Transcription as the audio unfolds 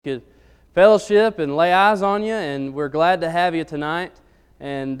could fellowship and lay eyes on you, and we're glad to have you tonight.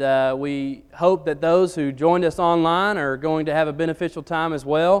 And we hope that those who joined us online are going to have a beneficial time as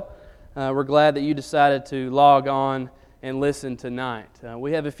well. We're glad that you decided to log on and listen tonight.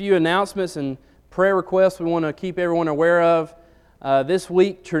 We have a few announcements and prayer requests we want to keep everyone aware of. This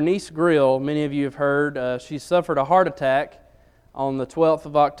week, Trinice Grill, many of you have heard, she suffered a heart attack on the 12th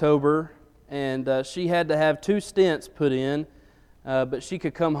of October, and she had to have 2 stents put in. But she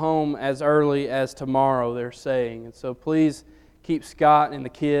could come home as early as tomorrow, they're saying. And so please keep Scott and the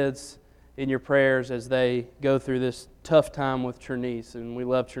kids in your prayers as they go through this tough time with Trinice. And we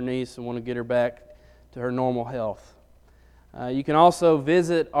love Trinice and want to get her back to her normal health. You can also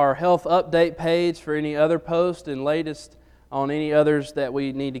visit our health update page for any other posts and latest on any others that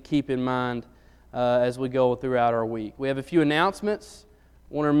we need to keep in mind as we go throughout our week. We have a few announcements.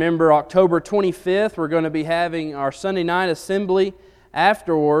 I want to remember October 25th, we're going to be having our Sunday night assembly.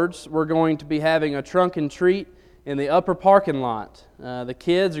 Afterwards, we're going to be having a trunk and treat in the upper parking lot. The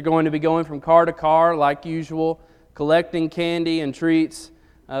kids are going to be going from car to car like usual, collecting candy and treats,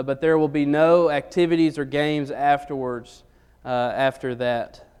 but there will be no activities or games afterwards after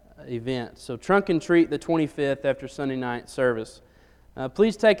that event. So trunk and treat the 25th after Sunday night service.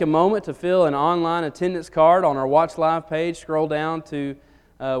 Please take a moment to fill an online attendance card on our Watch Live page. Scroll down to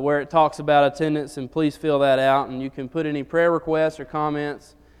where it talks about attendance, and please fill that out, and you can put any prayer requests or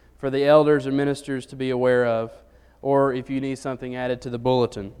comments for the elders or ministers to be aware of, or if you need something added to the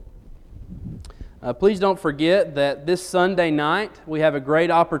bulletin. Please don't forget that this Sunday night we have a great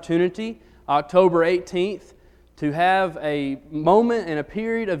opportunity, October 18th, to have a moment and a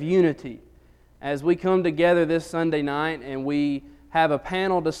period of unity as we come together this Sunday night and we have a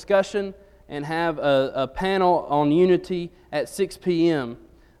panel discussion and have a panel on unity at 6 p.m.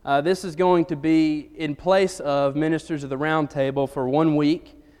 This is going to be in place of Ministers of the Round Table for 1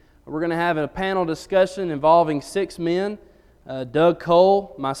 week. We're going to have a panel discussion involving 6 men. Doug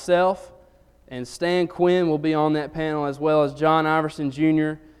Cole, myself, and Stan Quinn will be on that panel, as well as John Iverson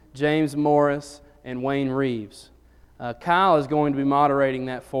Jr., James Morris, and Wayne Reeves. Kyle is going to be moderating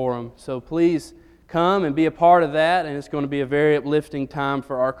that forum, so please come and be a part of that, and it's going to be a very uplifting time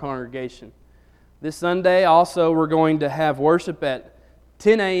for our congregation. This Sunday also we're going to have worship at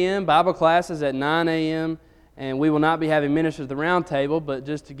 10 a.m., Bible classes at 9 a.m., and we will not be having Ministers of the Round Table, but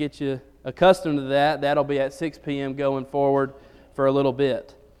just to get you accustomed to that, that'll be at 6 p.m. going forward for a little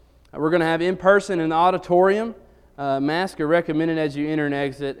bit. We're going to have in-person in the auditorium. Masks are recommended as you enter and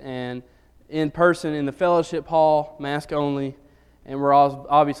exit, and in-person in the fellowship hall, mask only, and we're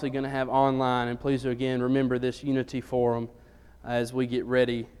obviously going to have online. And please, again, remember this Unity Forum as we get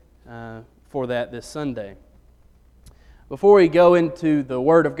ready for that this Sunday. Before we go into the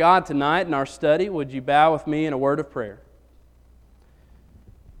Word of God tonight in our study, would you bow with me in a word of prayer?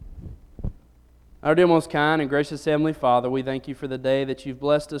 Our dear, most kind and gracious Heavenly Father, we thank you for the day that you've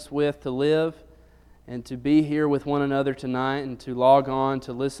blessed us with to live and to be here with one another tonight and to log on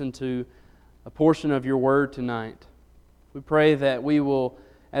to listen to a portion of your Word tonight. We pray that we will,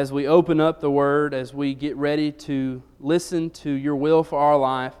 as we open up the Word, as we get ready to listen to your will for our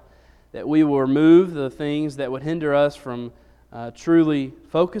life, that we will remove the things that would hinder us from truly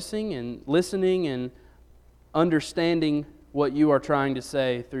focusing and listening and understanding what you are trying to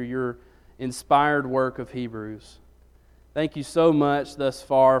say through your inspired work of Hebrews. Thank you so much thus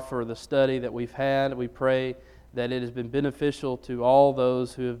far for the study that we've had. We pray that it has been beneficial to all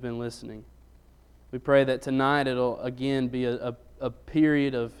those who have been listening. We pray that tonight it'll again be a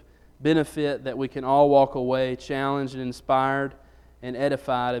period of benefit, that we can all walk away challenged and inspired and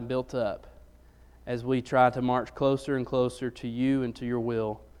edified and built up as we try to march closer and closer to you and to your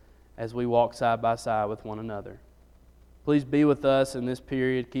will as we walk side by side with one another. Please be with us in this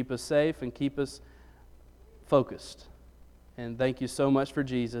period. Keep us safe and keep us focused. And thank you so much for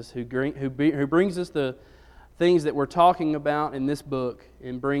Jesus who brings us the things that we're talking about in this book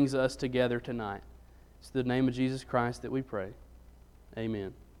and brings us together tonight. It's in the name of Jesus Christ that we pray.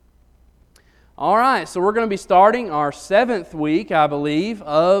 Amen. All right, so we're going to be starting our 7th week, I believe,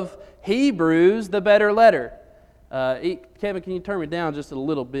 of Hebrews, the better letter. Kevin, can you turn me down just a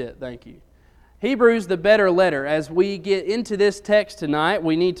little bit? Thank you. Hebrews, the better letter. As we get into this text tonight,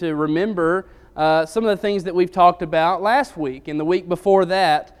 we need to remember some of the things that we've talked about last week and the week before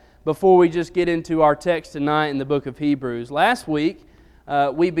that, before we just get into our text tonight in the book of Hebrews. Last week,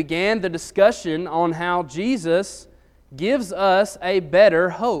 we began the discussion on how Jesus gives us a better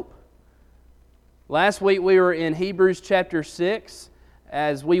hope. Last week we were in Hebrews chapter 6.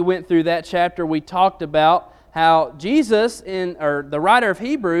 As we went through that chapter, we talked about how Jesus, the writer of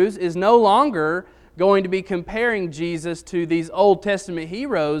Hebrews, is no longer going to be comparing Jesus to these Old Testament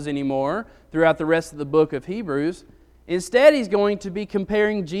heroes anymore throughout the rest of the book of Hebrews. Instead, he's going to be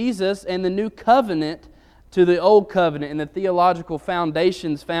comparing Jesus and the new covenant to the old covenant and the theological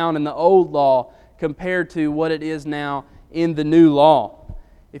foundations found in the old law compared to what it is now in the new law.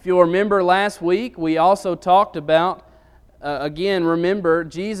 If you'll remember last week, we also talked about, remember,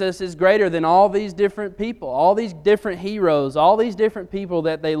 Jesus is greater than all these different people, all these different heroes, all these different people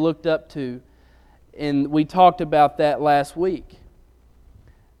that they looked up to. And we talked about that last week.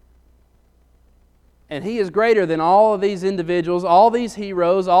 And He is greater than all of these individuals, all these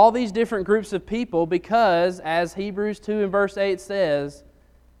heroes, all these different groups of people because, as Hebrews 2 and verse 8 says,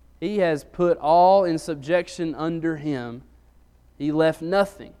 He has put all in subjection under Him. He left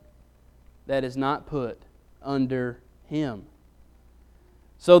nothing that is not put under Him.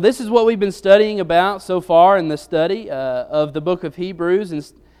 So this is what we've been studying about so far in the study of the book of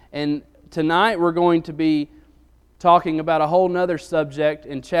Hebrews. And tonight we're going to be talking about a whole nother subject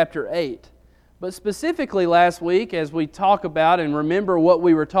in chapter 8. But specifically last week, as we talk about and remember what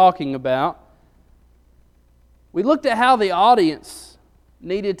we were talking about, we looked at how the audience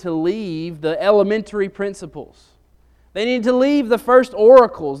needed to leave the elementary principles. They needed to leave the first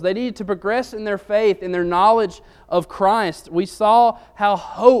oracles. They needed to progress in their faith, in their knowledge of Christ. We saw how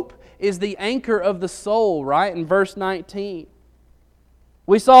hope is the anchor of the soul, right, in verse 19.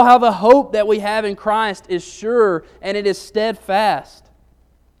 We saw how the hope that we have in Christ is sure and it is steadfast.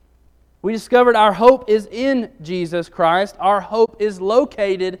 We discovered our hope is in Jesus Christ. Our hope is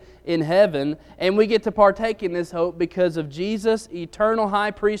located in heaven, and we get to partake in this hope because of Jesus' eternal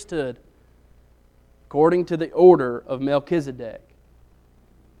high priesthood, according to the order of Melchizedek.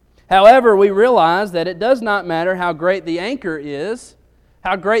 However, we realize that it does not matter how great the anchor is,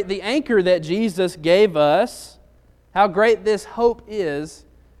 how great the anchor that Jesus gave us, how great this hope is,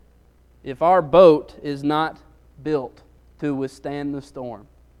 if our boat is not built to withstand the storm.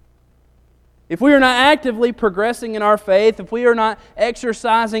 If we are not actively progressing in our faith, if we are not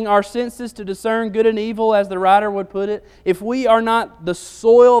exercising our senses to discern good and evil, as the writer would put it, if we are not the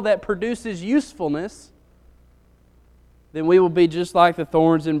soil that produces usefulness, then we will be just like the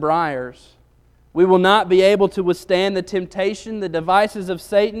thorns and briars. We will not be able to withstand the temptation, the devices of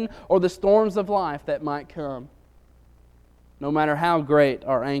Satan, or the storms of life that might come, no matter how great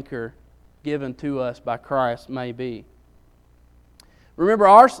our anchor given to us by Christ may be. Remember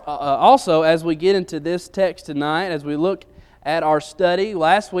also, as we get into this text tonight, as we look at our study,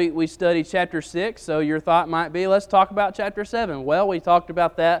 last week we studied chapter 6, so your thought might be, let's talk about chapter 7. Well, we talked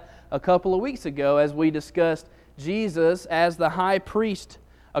about that a couple of weeks ago as we discussed Jesus as the high priest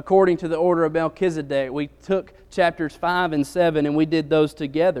according to the order of Melchizedek. We took chapters 5 and 7 and we did those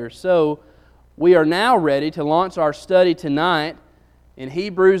together. So we are now ready to launch our study tonight in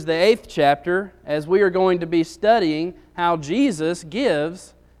Hebrews, the 8th chapter, as we are going to be studying how Jesus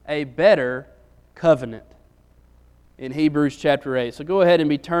gives a better covenant in Hebrews chapter 8. So go ahead and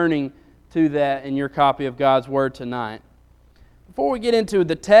be turning to that in your copy of God's Word tonight. Before we get into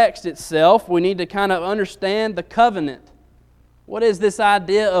the text itself, we need to kind of understand the covenant. What is this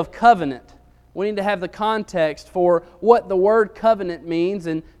idea of covenant? We need to have the context for what the word covenant means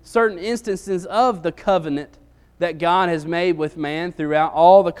and certain instances of the covenant that God has made with man throughout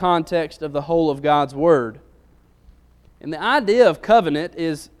all the context of the whole of God's Word. And the idea of covenant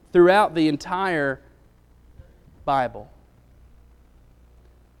is throughout the entire Bible.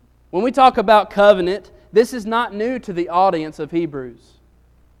 When we talk about covenant, this is not new to the audience of Hebrews.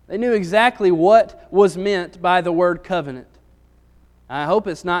 They knew exactly what was meant by the word covenant. I hope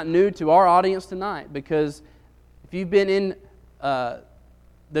it's not new to our audience tonight, because if you've been in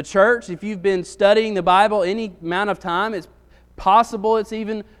the church, if you've been studying the Bible any amount of time, it's possible, it's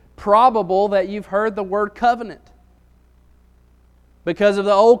even probable that you've heard the word covenant. Because of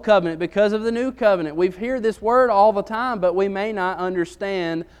the Old Covenant, because of the New Covenant. We hear this word all the time, but we may not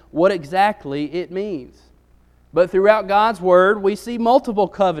understand what exactly it means. But throughout God's Word, we see multiple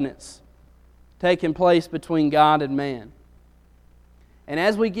covenants taking place between God and man. And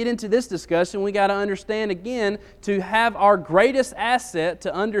as we get into this discussion, we got to understand again, to have our greatest asset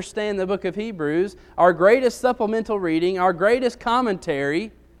to understand the book of Hebrews, our greatest supplemental reading, our greatest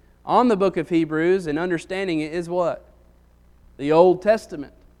commentary on the book of Hebrews and understanding it is what? The Old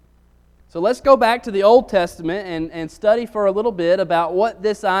Testament. So let's go back to the Old Testament and study for a little bit about what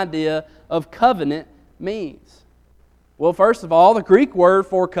this idea of covenant means. Well, first of all, the Greek word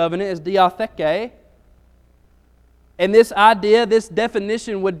for covenant is diatheke. And this idea, this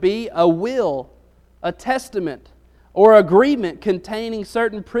definition would be a will, a testament, or agreement containing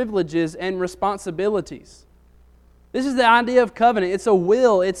certain privileges and responsibilities. This is the idea of covenant. It's a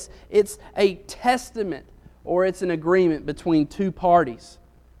will, it's a testament, or it's an agreement between two parties.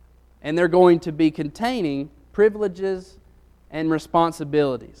 And they're going to be containing privileges and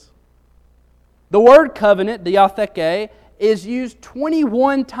responsibilities. The word covenant, diatheke, is used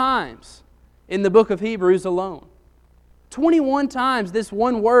 21 times in the book of Hebrews alone. 21 times this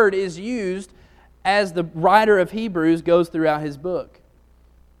one word is used as the writer of Hebrews goes throughout his book.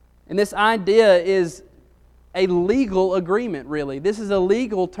 And this idea is a legal agreement, really. This is a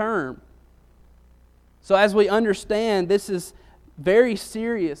legal term. So as we understand, this is very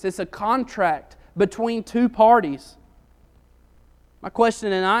serious. It's a contract between two parties. My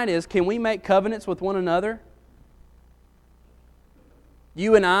question tonight is, can we make covenants with one another?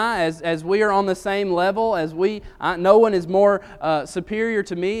 You and I, as we are on the same level, no one is more superior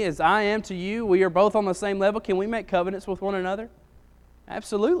to me as I am to you. We are both on the same level. Can we make covenants with one another?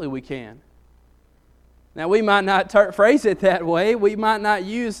 Absolutely we can. Now, we might not phrase it that way. We might not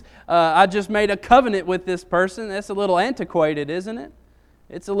use, I just made a covenant with this person. That's a little antiquated, isn't it?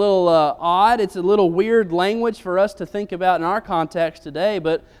 It's a little odd. It's a little weird language for us to think about in our context today,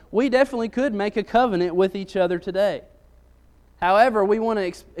 but we definitely could make a covenant with each other today. However, we want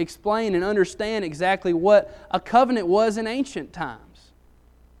to explain and understand exactly what a covenant was in ancient times.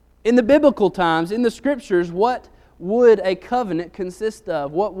 In the biblical times, in the Scriptures, what would a covenant consist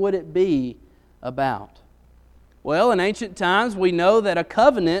of? What would it be about? Well, in ancient times, we know that a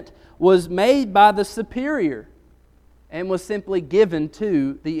covenant was made by the superior and was simply given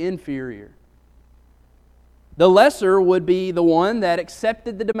to the inferior. The lesser would be the one that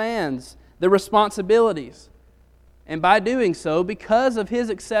accepted the demands, the responsibilities. And by doing so, because of his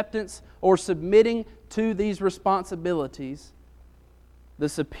acceptance or submitting to these responsibilities, the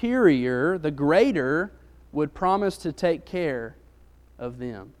superior, the greater, would promise to take care of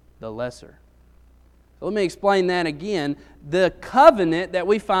them, the lesser. So let me explain that again. The covenant that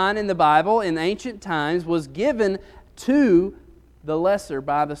we find in the Bible in ancient times was given to the lesser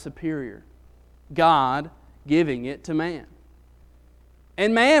by the superior, God giving it to man.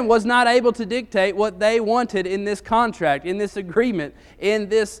 And man was not able to dictate what they wanted in this contract, in this agreement, in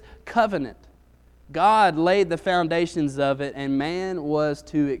this covenant. God laid the foundations of it, and man was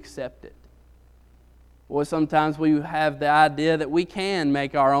to accept it. Or sometimes we have the idea that we can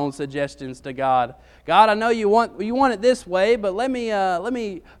make our own suggestions to God. God, I know you want it this way, but let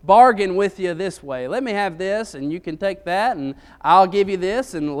me bargain with you this way. Let me have this, and you can take that, and I'll give you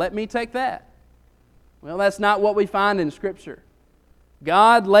this, and let me take that. Well, that's not what we find in Scripture.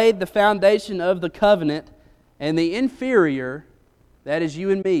 God laid the foundation of the covenant, and the inferior, that is you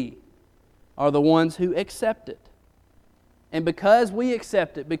and me, are the ones who accept it. And because we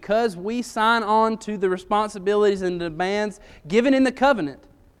accept it, because we sign on to the responsibilities and demands given in the covenant,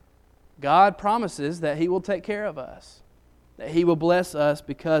 God promises that He will take care of us, that He will bless us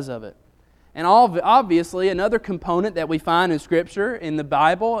because of it. And obviously, another component that we find in Scripture, in the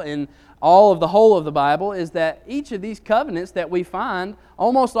Bible, in the whole of the Bible, is that each of these covenants that we find,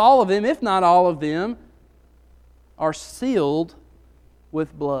 almost all of them, if not all of them, are sealed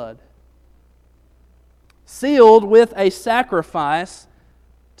with blood. Sealed with a sacrifice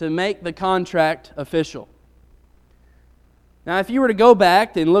to make the contract official. Now, if you were to go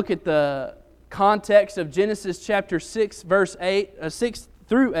back and look at the context of Genesis chapter 6, verse 6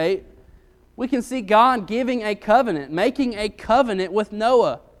 through 8, we can see God giving a covenant, making a covenant with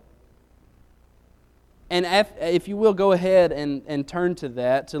Noah. And if you will go ahead and turn to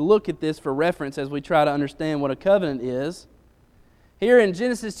that, to look at this for reference as we try to understand what a covenant is. Here in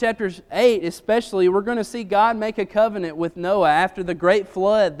Genesis chapter 8 especially, we're going to see God make a covenant with Noah after the great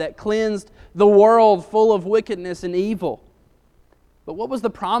flood that cleansed the world full of wickedness and evil. But what was the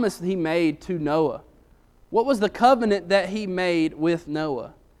promise that He made to Noah? What was the covenant that He made with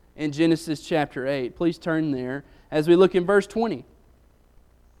Noah in Genesis chapter 8? Please turn there as we look in verse 20.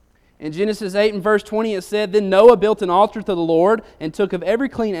 In Genesis 8 and verse 20 it said, "Then Noah built an altar to the Lord and took of every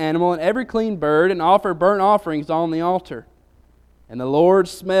clean animal and every clean bird and offered burnt offerings on the altar. And the Lord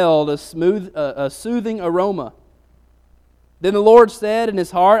smelled a soothing aroma. Then the Lord said in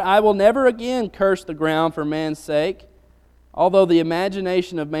His heart, I will never again curse the ground for man's sake, although the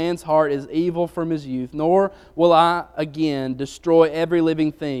imagination of man's heart is evil from his youth, nor will I again destroy every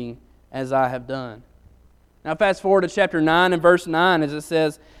living thing as I have done." Now fast forward to chapter 9 and verse 9 as it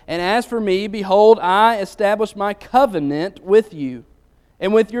says, "And as for me, behold, I establish my covenant with you,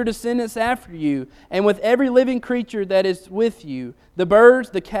 and with your descendants after you, and with every living creature that is with you, the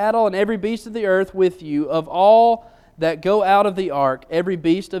birds, the cattle, and every beast of the earth with you, of all that go out of the ark, every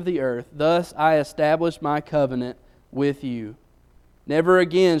beast of the earth. Thus I establish my covenant with you." Never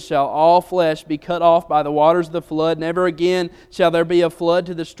again shall all flesh be cut off by the waters of the flood. Never again shall there be a flood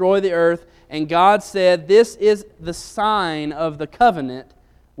to destroy the earth. And God said, This is the sign of the covenant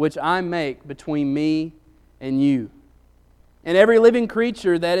which I make between me and you, and every living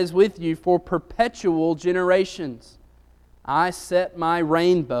creature that is with you for perpetual generations. I set my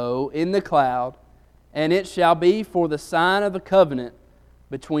rainbow in the cloud, and it shall be for the sign of the covenant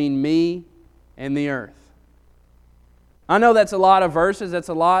between me and the earth. I know that's a lot of verses, that's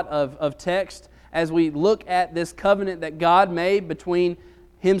a lot of text as we look at this covenant that God made between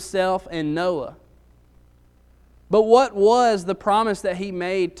Himself and Noah. But what was the promise that He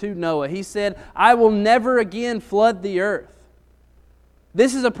made to Noah? He said, I will never again flood the earth.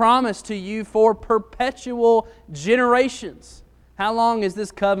 This is a promise to you for perpetual generations. How long is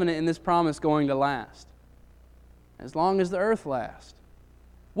this covenant and this promise going to last? As long as the earth lasts.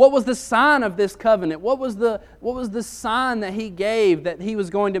 What was the sign of this covenant? What was the sign that He gave that He was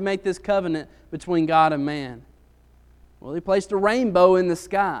going to make this covenant between God and man? Well, He placed a rainbow in the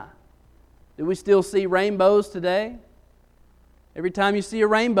sky. Do we still see rainbows today? Every time you see a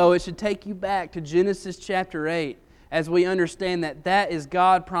rainbow, it should take you back to Genesis chapter 8 as we understand that that is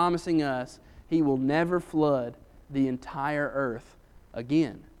God promising us He will never flood the entire earth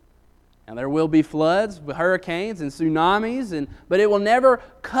again. Now there will be floods, hurricanes and tsunamis, but it will never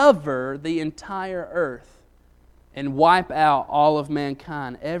cover the entire earth and wipe out all of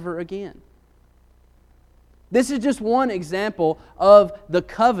mankind ever again. This is just one example of the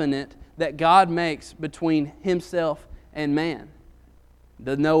covenant that God makes between Himself and man.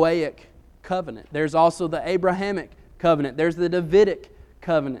 The Noahic covenant. There's also the Abrahamic covenant. There's the Davidic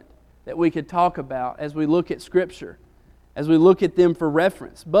covenant that we could talk about as we look at Scripture, as we look at them for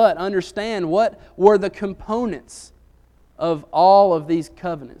reference. But understand what were the components of all of these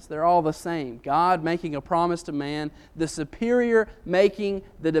covenants. They're all the same. God making a promise to man, the superior making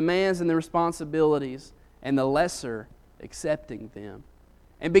the demands and the responsibilities, and the lesser accepting them.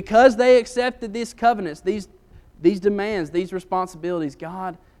 And because they accepted these covenants, these demands, these responsibilities,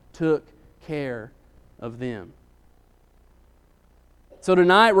 God took care of them. So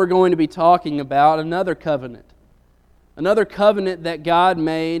tonight we're going to be talking about another covenant that God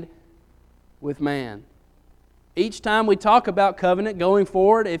made with man. Each time we talk about covenant going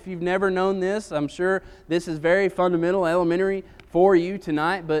forward, if you've never known this, I'm sure this is very fundamental, elementary for you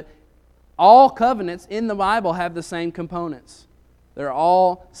tonight, but all covenants in the Bible have the same components. They're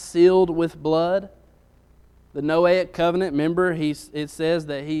all sealed with blood. The Noahic covenant, remember, it says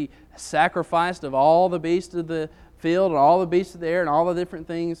that He sacrificed of all the beasts of the field and all the beasts of the air and all the different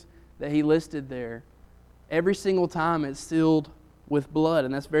things that He listed there. Every single time it's sealed with blood,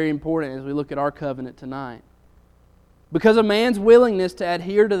 and that's very important as we look at our covenant tonight. Because of man's willingness to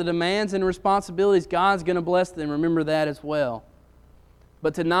adhere to the demands and responsibilities, God's going to bless them. Remember that as well.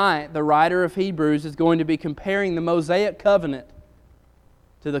 But tonight, the writer of Hebrews is going to be comparing the Mosaic covenant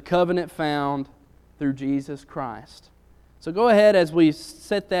to the covenant found through Jesus Christ. So go ahead, as we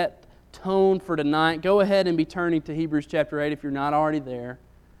set that tone for tonight, go ahead and be turning to Hebrews chapter 8 if you're not already there.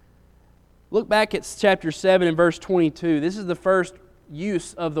 Look back at chapter 7 and verse 22. This is the first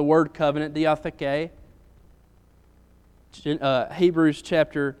use of the word covenant, diatheke. Hebrews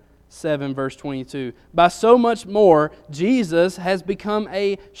chapter 7 verse 22. By so much more, Jesus has become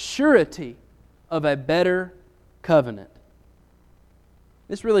a surety of a better covenant.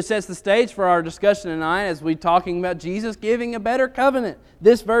 This really sets the stage for our discussion tonight as we're talking about Jesus giving a better covenant.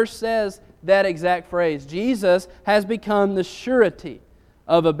 This verse says that exact phrase. Jesus has become the surety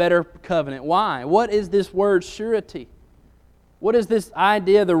of a better covenant. Why? What is this word surety? What is this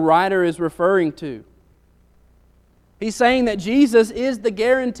idea the writer is referring to? He's saying that Jesus is the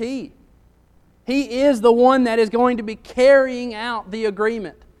guarantee. He is the one that is going to be carrying out the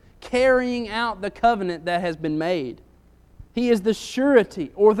agreement, carrying out the covenant that has been made. He is the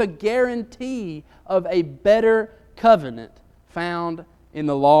surety or the guarantee of a better covenant found in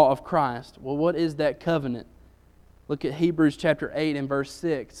the law of Christ. Well, what is that covenant? Look at Hebrews chapter 8 and verse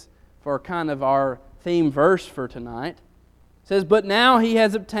 6 for kind of our theme verse for tonight. It says, But now He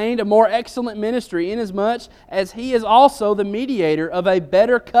has obtained a more excellent ministry, inasmuch as He is also the mediator of a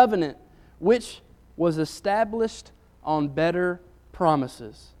better covenant, which was established on better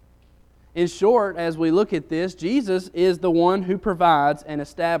promises. In short, as we look at this, Jesus is the one who provides and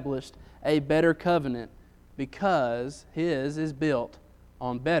established a better covenant because His is built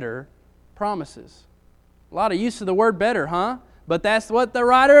on better promises. A lot of use of the word better, huh? But that's what the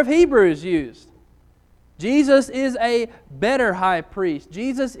writer of Hebrews used. Jesus is a better high priest.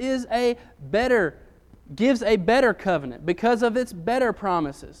 Jesus is gives a better covenant because of its better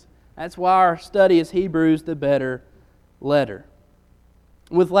promises. That's why our study is Hebrews, the better letter.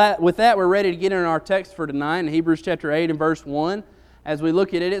 With that, we're ready to get into our text for tonight in Hebrews chapter 8 and verse 1. As we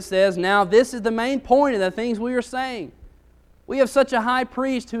look at it, it says, "Now this is the main point of the things we are saying. We have such a high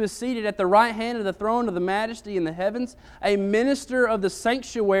priest who is seated at the right hand of the throne of the majesty in the heavens, a minister of the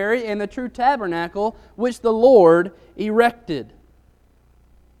sanctuary and the true tabernacle which the Lord erected,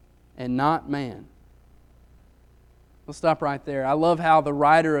 and not man." We'll stop right there. I love how the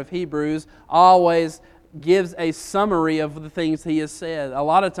writer of Hebrews always gives a summary of the things he has said. A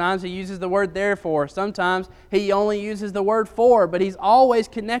lot of times he uses the word therefore. Sometimes he only uses the word for, but he's always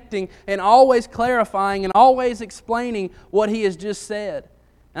connecting and always clarifying and always explaining what he has just said.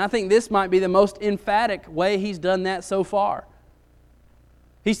 And I think this might be the most emphatic way he's done that so far.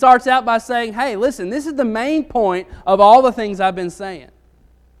 He starts out by saying, hey, listen, this is the main point of all the things I've been saying.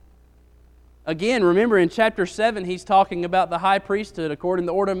 Again, remember in chapter 7, he's talking about the high priesthood according to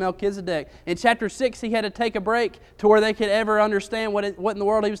the order of Melchizedek. In chapter 6, he had to take a break to where they could ever understand what in the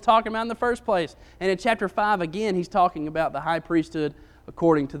world he was talking about in the first place. And in chapter 5, again, he's talking about the high priesthood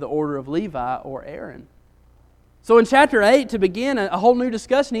according to the order of Levi or Aaron. So in chapter 8, to begin a whole new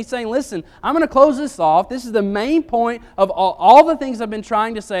discussion, he's saying, listen, I'm going to close this off. This is the main point of all the things I've been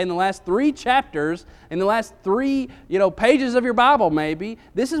trying to say in the last 3 chapters, in the last 3 pages of your Bible maybe.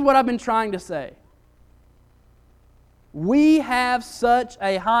 This is what I've been trying to say. We have such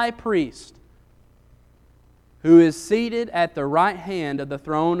a high priest who is seated at the right hand of the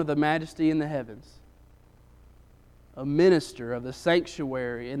throne of the majesty in the heavens, a minister of the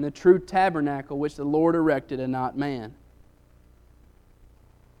sanctuary and the true tabernacle which the Lord erected and not man.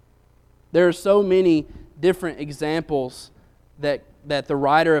 There are so many different examples that the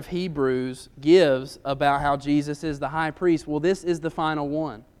writer of Hebrews gives about how Jesus is the high priest. Well, this is the final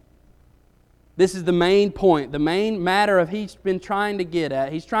one. This is the main point, the main matter of he's been trying to get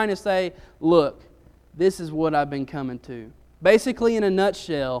at. He's trying to say, look, this is what I've been coming to. Basically, in a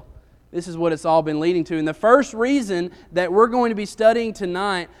nutshell, this is what it's all been leading to. And the first reason that we're going to be studying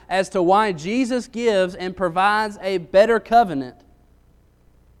tonight as to why Jesus gives and provides a better covenant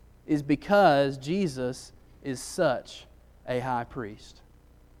is because Jesus is such a high priest.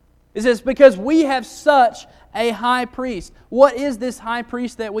 It says, because we have such a high priest. What is this high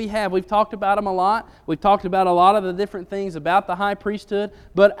priest that we have? We've talked about him a lot. We've talked about a lot of the different things about the high priesthood.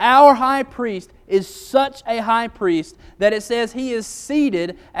 But our high priest is such a high priest that it says he is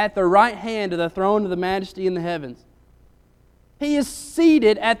seated at the right hand of the throne of the majesty in the heavens. He is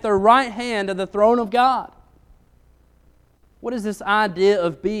seated at the right hand of the throne of God. What is this idea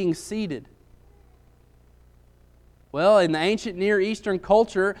of being seated? Well, in the ancient Near Eastern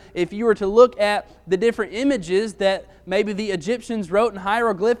culture, if you were to look at the different images that maybe the Egyptians wrote in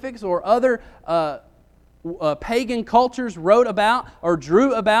hieroglyphics or other pagan cultures wrote about or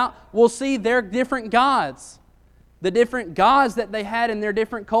drew about, we'll see their different gods. The different gods that they had in their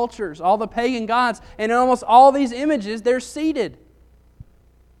different cultures, all the pagan gods. And in almost all these images, they're seated.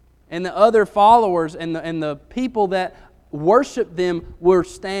 And the other followers and the people that worship them were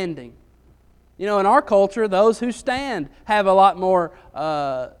standing. In our culture, those who stand have a lot more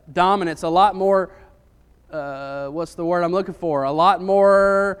dominance, a lot more, what's the word I'm looking for? A lot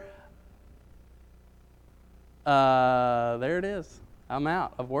more, there it is. I'm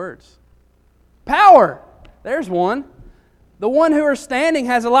out of words. Power. There's one. The one who are standing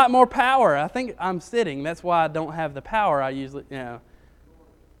has a lot more power. I think I'm sitting. That's why I don't have the power I usually,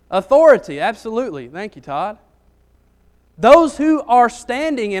 Authority, absolutely. Thank you, Todd. Those who are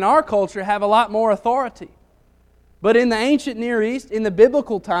standing in our culture have a lot more authority. But in the ancient Near East, in the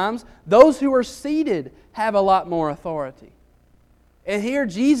biblical times, those who are seated have a lot more authority. And here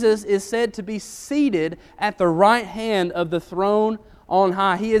Jesus is said to be seated at the right hand of the throne on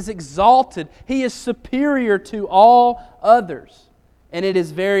high. He is exalted. He is superior to all others. And it is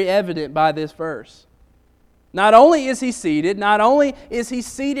very evident by this verse. Not only is He seated,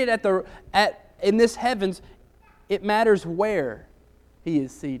 in this heavens, it matters where He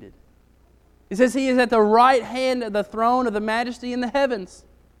is seated. It says He is at the right hand of the throne of the majesty in the heavens.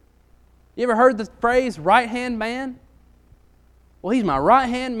 You ever heard the phrase right-hand man? Well, He's my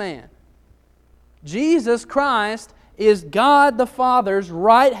right-hand man. Jesus Christ is God the Father's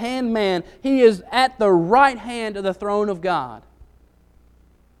right-hand man. He is at the right hand of the throne of God.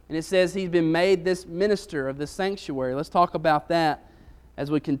 And it says He's been made this minister of the sanctuary. Let's talk about that as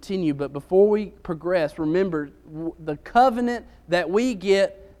we continue. But before we progress, remember, the covenant that we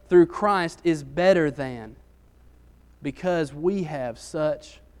get through Christ is better than, because we have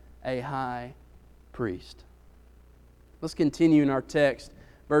such a high priest. Let's continue in our text.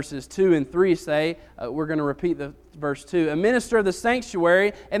 Verses 2 and 3 say, we're going to repeat the verse 2, a minister of the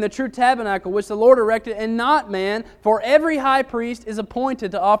sanctuary and the true tabernacle which the Lord erected, and not man, for every high priest is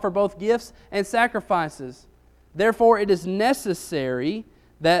appointed to offer both gifts and sacrifices. Therefore it is necessary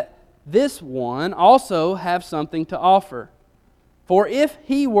that this one also have something to offer. For if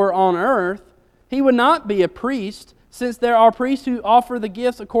he were on earth, he would not be a priest, since there are priests who offer the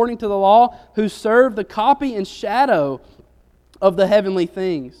gifts according to the law, who serve the copy and shadow of the heavenly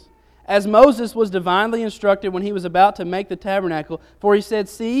things. As Moses was divinely instructed when he was about to make the tabernacle, for he said,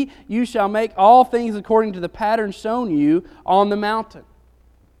 "See, you shall make all things according to the pattern shown you on the mountain."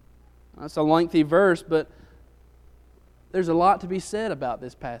 That's a lengthy verse, but there's a lot to be said about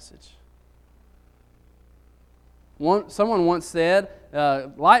this passage. Someone once said,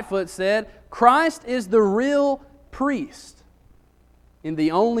 Lightfoot said, Christ is the real priest in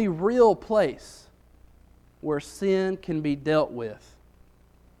the only real place where sin can be dealt with.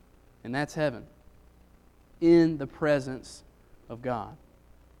 And that's heaven, in the presence of God.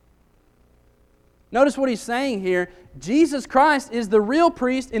 Notice what he's saying here. Jesus Christ is the real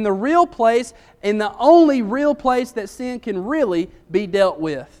priest in the real place, in the only real place that sin can really be dealt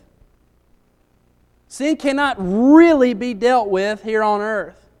with. Sin cannot really be dealt with here on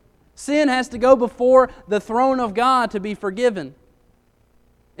earth. Sin has to go before the throne of God to be forgiven.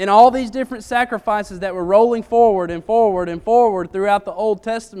 And all these different sacrifices that were rolling forward and forward and forward throughout the Old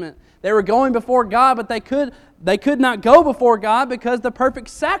Testament, they were going before God, but they could not go before God because the perfect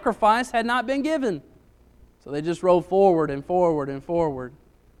sacrifice had not been given. So they just rolled forward and forward and forward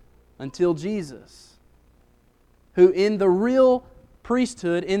until Jesus, who in the real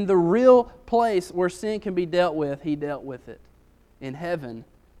priesthood, in the real place where sin can be dealt with, He dealt with it in heaven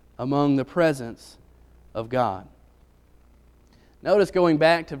among the presence of God. Notice going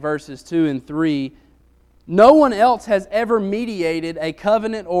back to verses 2 and 3, no one else has ever mediated a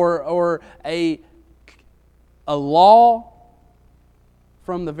covenant or a law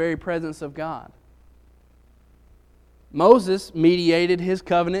from the very presence of God. Moses mediated his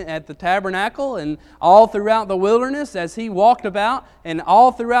covenant at the tabernacle and all throughout the wilderness as he walked about, and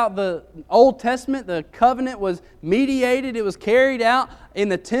all throughout the Old Testament the covenant was mediated. It was carried out in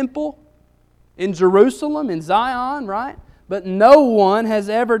the temple in Jerusalem, in Zion, right? But no one has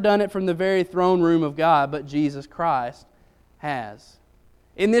ever done it from the very throne room of God, but Jesus Christ has.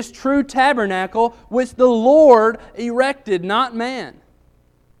 In this true tabernacle which the Lord erected, not man.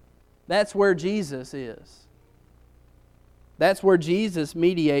 That's where Jesus is. That's where Jesus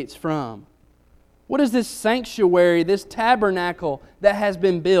mediates from. What is this sanctuary, this tabernacle that has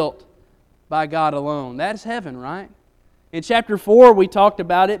been built by God alone? That's heaven, right? In chapter 4, we talked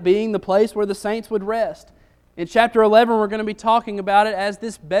about it being the place where the saints would rest. In chapter 11, we're going to be talking about it as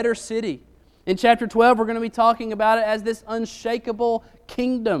this better city. In chapter 12, we're going to be talking about it as this unshakable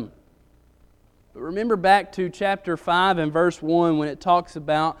kingdom. But remember back to chapter 5 and verse 1 when it talks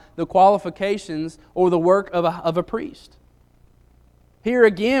about the qualifications or the work of a priest. Here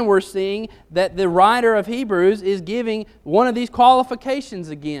again we're seeing that the writer of Hebrews is giving one of these qualifications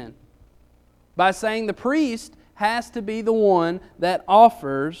again by saying the priest has to be the one that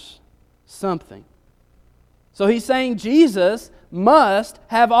offers something. So he's saying Jesus must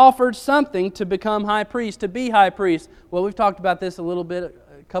have offered something to become high priest, to be high priest. Well, we've talked about this a little bit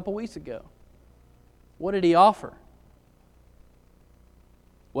a couple weeks ago. What did He offer?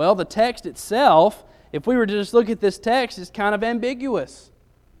 Well, the text itself, if we were to just look at this text, is kind of ambiguous.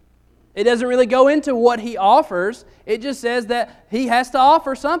 It doesn't really go into what He offers. It just says that He has to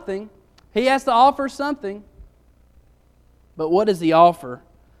offer something. He has to offer something. But what does He offer?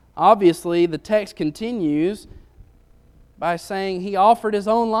 Obviously, the text continues by saying He offered His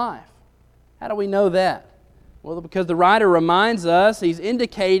own life. How do we know that? Well, because the writer reminds us, he's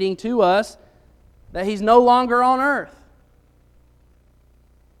indicating to us that He's no longer on earth.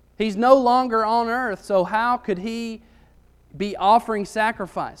 He's no longer on earth, so how could He be offering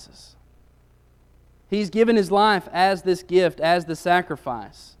sacrifices? He's given His life as this gift, as the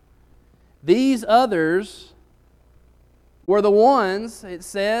sacrifice. These others were the ones, it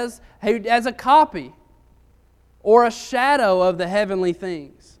says, as a copy or a shadow of the heavenly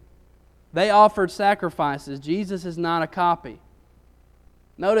things. They offered sacrifices. Jesus is not a copy.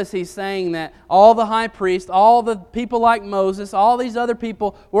 Notice he's saying that all the high priests, all the people like Moses, all these other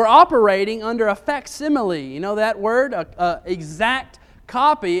people were operating under a facsimile. You know that word? An exact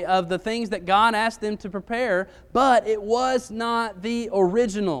copy of the things that God asked them to prepare, but it was not the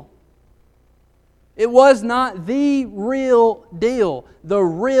original. It was not the real deal, the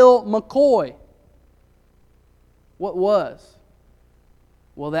real McCoy. What was?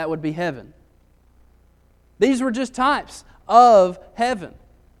 Well, that would be heaven. These were just types of heaven.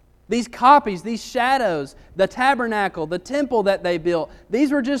 These copies, these shadows, the tabernacle, the temple that they built,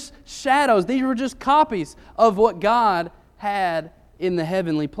 these were just shadows. These were just copies of what God had in the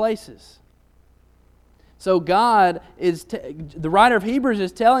heavenly places. So the writer of Hebrews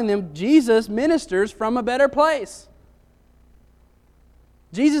is telling them Jesus ministers from a better place.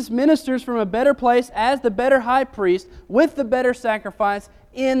 Jesus ministers from a better place as the better high priest with the better sacrifice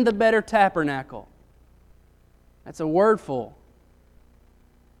in the better tabernacle. That's a wordful.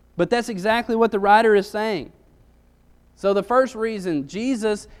 But that's exactly what the writer is saying. So the first reason,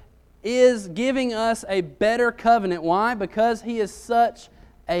 Jesus is giving us a better covenant. Why? Because He is such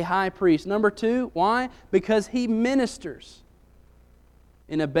a high priest. Number two, why? Because He ministers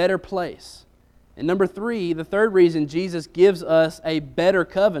in a better place. And number three, the third reason Jesus gives us a better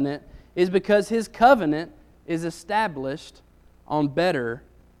covenant is because His covenant is established on better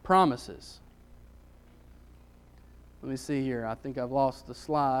promises. Let me see here. I think I've lost the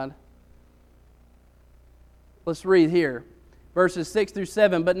slide. Let's read here. Verses 6 through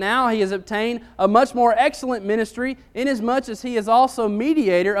 7. But now He has obtained a much more excellent ministry, inasmuch as He is also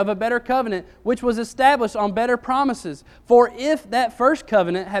mediator of a better covenant, which was established on better promises. For if that first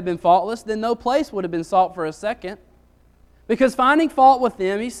covenant had been faultless, then no place would have been sought for a second. Because finding fault with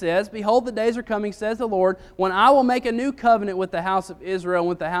them, He says, Behold, the days are coming, says the Lord, when I will make a new covenant with the house of Israel and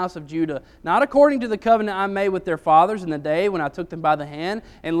with the house of Judah, not according to the covenant I made with their fathers in the day when I took them by the hand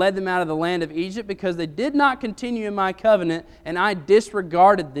and led them out of the land of Egypt, because they did not continue in my covenant, and I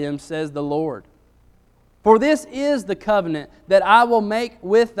disregarded them, says the Lord. For this is the covenant that I will make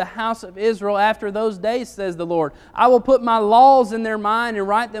with the house of Israel after those days, says the Lord. I will put my laws in their mind and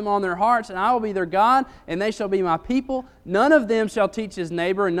write them on their hearts, and I will be their God, and they shall be my people. None of them shall teach his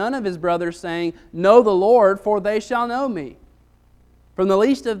neighbor and none of his brothers, saying, Know the Lord, for they shall know me, from the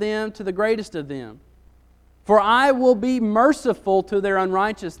least of them to the greatest of them. For I will be merciful to their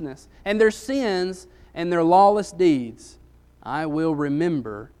unrighteousness, and their sins and their lawless deeds I will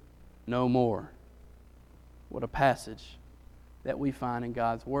remember no more. What a passage that we find in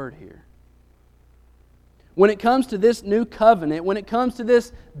God's Word here. When it comes to this new covenant, when it comes to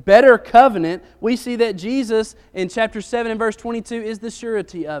this better covenant, we see that Jesus in chapter 7 and verse 22 is the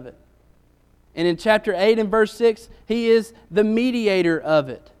surety of it. And in chapter 8 and verse 6, He is the mediator of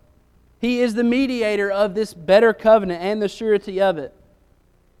it. He is the mediator of this better covenant and the surety of it.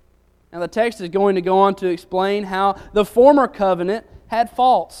 Now the text is going to go on to explain how the former covenant had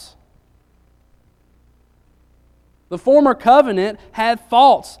faults. The former covenant had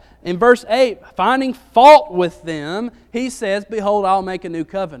faults. In verse 8, finding fault with them, He says, Behold, I'll make a new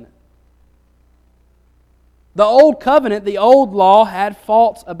covenant. The old covenant, the old law, had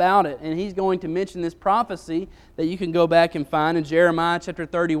faults about it. And He's going to mention this prophecy that you can go back and find in Jeremiah chapter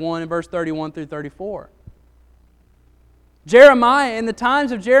 31 and verse 31 through 34. Jeremiah, in the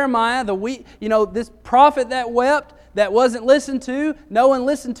times of Jeremiah, this prophet that wept, that wasn't listened to, no one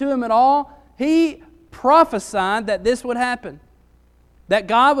listened to him at all, he prophesied that this would happen. That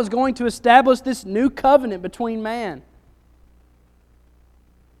God was going to establish this new covenant between man.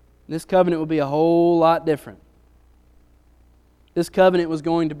 This covenant would be a whole lot different. This covenant was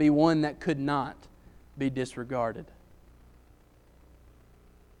going to be one that could not be disregarded.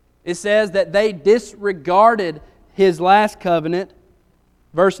 It says that they disregarded His last covenant.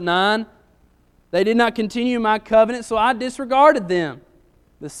 Verse 9, they did not continue my covenant, so I disregarded them.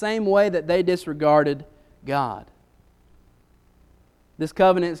 The same way that they disregarded God. This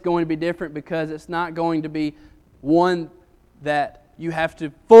covenant is going to be different because it's not going to be one that you have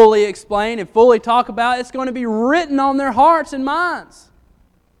to fully explain and fully talk about. It's going to be written on their hearts and minds.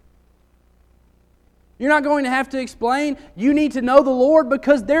 You're not going to have to explain. You need to know the Lord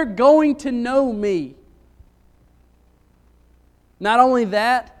because they're going to know me. Not only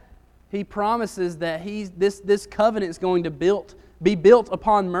that, He promises that this covenant is going to be built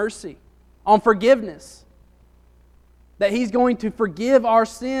upon mercy, on forgiveness. That He's going to forgive our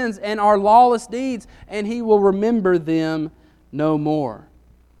sins and our lawless deeds, and He will remember them no more.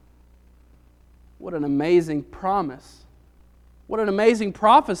 What an amazing promise. What an amazing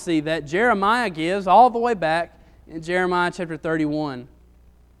prophecy that Jeremiah gives all the way back in Jeremiah chapter 31.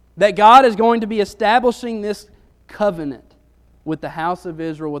 That God is going to be establishing this covenant with the house of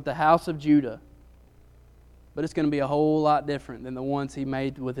Israel, with the house of Judah. But it's going to be a whole lot different than the ones He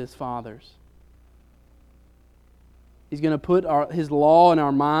made with His fathers. He's going to put His law in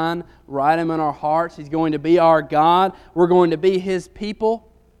our mind, write Him in our hearts. He's going to be our God. We're going to be His people.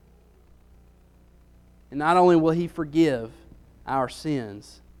 And not only will He forgive our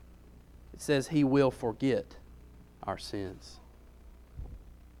sins, it says He will forget our sins.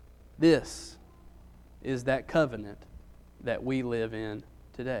 This is that covenant that we live in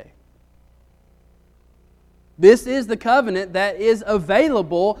today. This is the covenant that is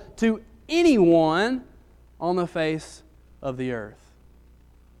available to anyone on the face of the earth.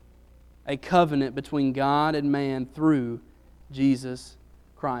 A covenant between God and man through Jesus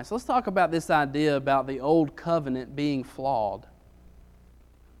Christ. Let's talk about this idea about the old covenant being flawed.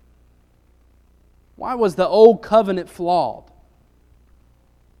 Why was the old covenant flawed?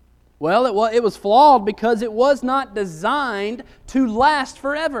 Well, it was flawed because it was not designed to last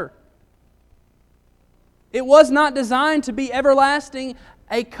forever. It was not designed to be everlasting,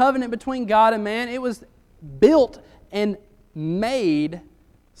 a covenant between God and man. It was built and made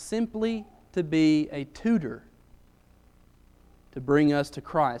simply to be a tutor to bring us to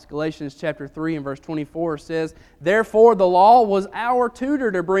Christ. Galatians chapter 3 and verse 24 says, "Therefore the law was our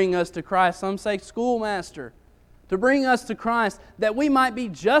tutor to bring us to Christ." Some say schoolmaster. To bring us to Christ, that we might be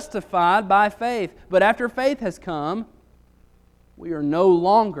justified by faith. But after faith has come, we are no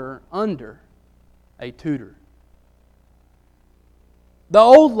longer under a tutor. The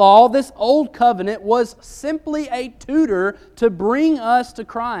old law, this old covenant, was simply a tutor to bring us to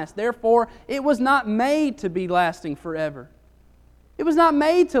Christ. Therefore, it was not made to be lasting forever. It was not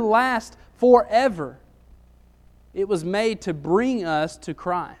made to last forever. It was made to bring us to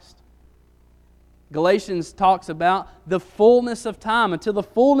Christ. Galatians talks about the fullness of time, until the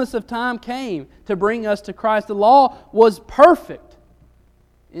fullness of time came to bring us to Christ. The law was perfect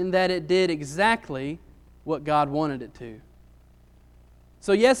in that it did exactly what God wanted it to.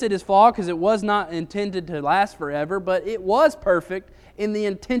 So yes, it is flawed because it was not intended to last forever, but it was perfect in the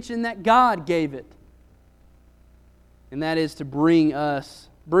intention that God gave it. And that is to bring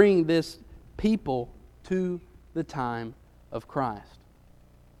this people to the time of Christ.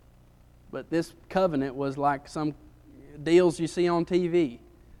 But this covenant was like some deals you see on TV.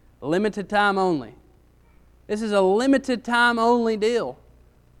 Limited time only. This is a limited time only deal.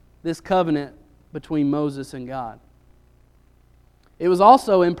 This covenant between Moses and God. It was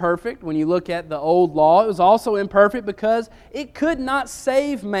also imperfect when you look at the old law. It was also imperfect because it could not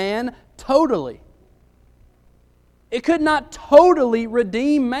save man totally. It could not totally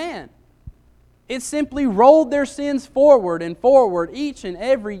redeem man. It simply rolled their sins forward and forward each and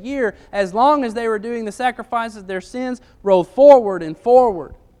every year. As long as they were doing the sacrifices, their sins rolled forward and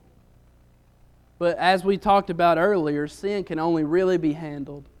forward. But as we talked about earlier, sin can only really be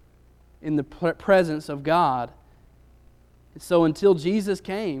handled in the presence of God. So until Jesus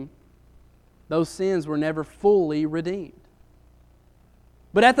came, those sins were never fully redeemed.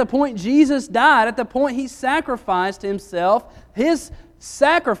 But at the point Jesus died, at the point He sacrificed Himself, His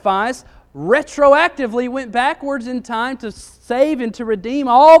sacrifice retroactively went backwards in time to save and to redeem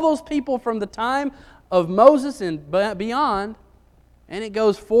all those people from the time of Moses and beyond, and it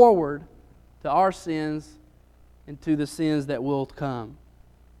goes forward to our sins and to the sins that will come.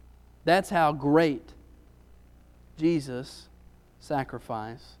 That's how great Jesus'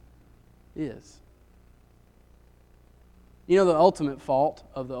 sacrifice is. You know the ultimate fault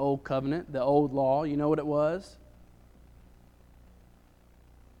of the old covenant, the old law, you know what it was?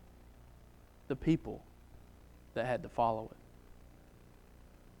 The people that had to follow it.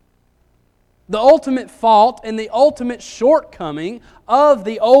 The ultimate fault and the ultimate shortcoming of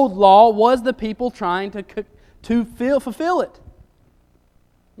the old law was the people trying to fulfill it.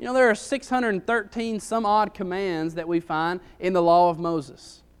 You know, there are 613 some odd commands that we find in the law of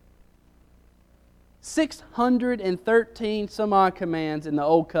Moses. 613 some odd commands in the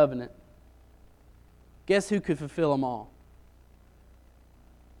Old Covenant. Guess who could fulfill them all?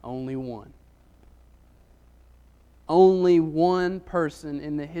 Only one. Only one person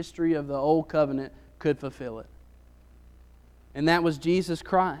in the history of the Old Covenant could fulfill it. And that was Jesus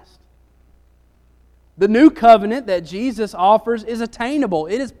Christ. The new covenant that Jesus offers is attainable.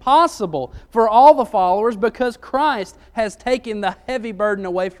 It is possible for all the followers because Christ has taken the heavy burden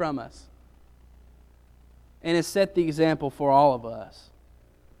away from us and has set the example for all of us.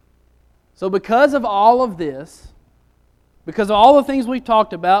 So because of all of this, because of all the things we've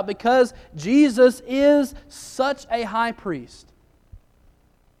talked about, because Jesus is such a high priest,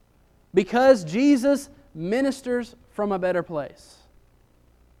 because Jesus ministers from a better place,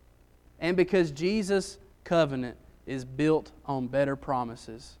 and because Jesus' covenant is built on better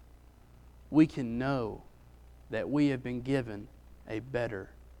promises, we can know that we have been given a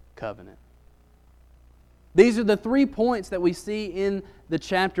better covenant. These are the 3 points that we see in the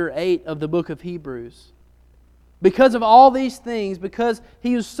chapter 8 of the book of Hebrews. Because of all these things, because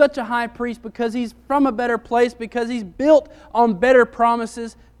He is such a high priest, because He's from a better place, because He's built on better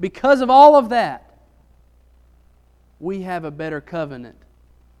promises, because of all of that, we have a better covenant.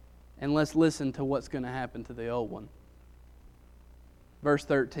 And let's listen to what's going to happen to the old one. Verse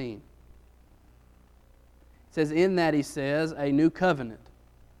 13. It says, in that He says, a new covenant.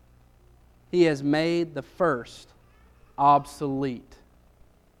 He has made the first obsolete.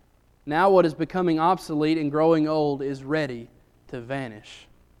 Now what is becoming obsolete and growing old is ready to vanish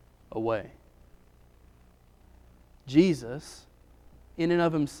away. Jesus, in and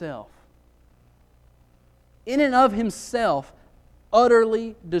of Himself,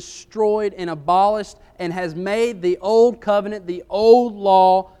 utterly destroyed and abolished and has made the old covenant, the old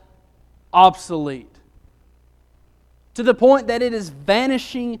law, obsolete. To the point that it is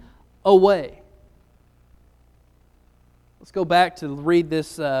vanishing away. Let's go back to read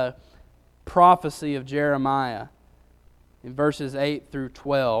this prophecy of Jeremiah in verses 8 through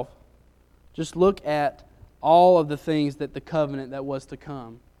 12. Just look at all of the things that the covenant that was to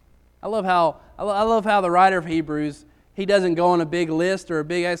come. I love how the writer of Hebrews, he doesn't go on a big list or a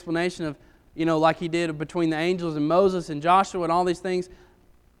big explanation of, like he did between the angels and Moses and Joshua and all these things.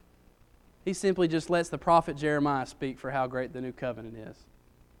 He simply just lets the prophet Jeremiah speak for how great the new covenant is.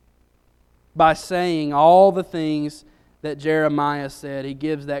 By saying all the things that Jeremiah said, he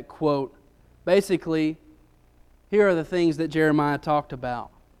gives that quote. Basically, here are the things that Jeremiah talked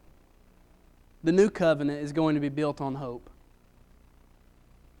about. The new covenant is going to be built on hope.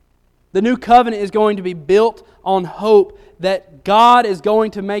 The new covenant is going to be built on hope that God is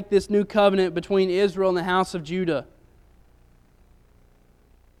going to make this new covenant between Israel and the house of Judah.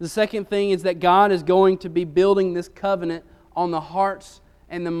 The second thing is that God is going to be building this covenant on the hearts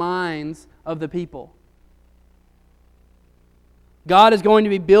and the minds of the people. God is going to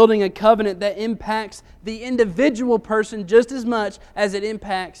be building a covenant that impacts the individual person just as much as it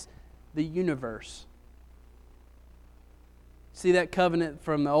impacts the universe. See that covenant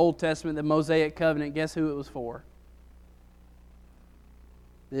from the Old Testament, the Mosaic covenant, guess who it was for?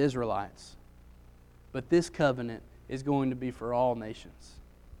 The Israelites. But this covenant is going to be for all nations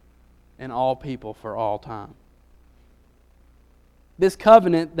and all people for all time. This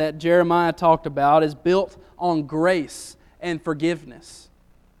covenant that Jeremiah talked about is built on grace and forgiveness.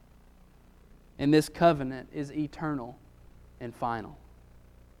 And this covenant is eternal and final.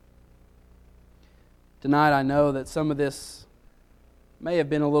 Tonight I know that some of this may have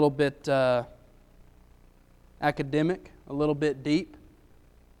been a little bit academic, a little bit deep.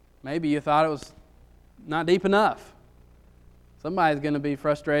 Maybe you thought it was not deep enough. Somebody's going to be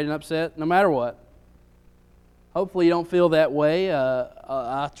frustrated and upset no matter what. Hopefully you don't feel that way.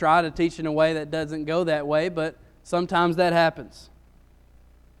 I try to teach in a way that doesn't go that way, but sometimes that happens.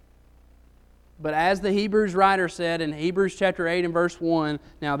 But as the Hebrews writer said in Hebrews chapter 8 and verse 1,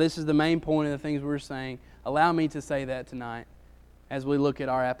 now this is the main point of the things we're saying. Allow me to say that tonight as we look at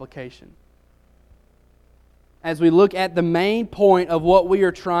our application. As we look at the main point of what we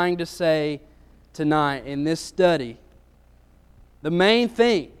are trying to say tonight in this study, the main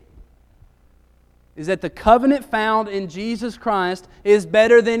thing is that the covenant found in Jesus Christ is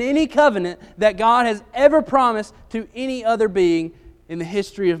better than any covenant that God has ever promised to any other being in the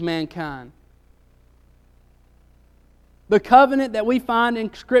history of mankind. The covenant that we find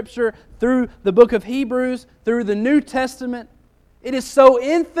in Scripture through the book of Hebrews, through the New Testament, it is so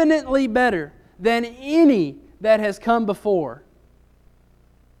infinitely better than any that has come before.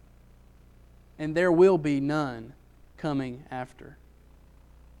 And there will be none coming after.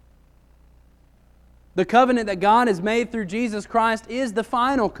 The covenant that God has made through Jesus Christ is the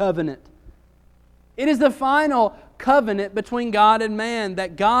final covenant. It is the final covenant between God and man,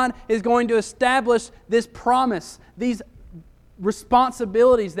 that God is going to establish this promise, these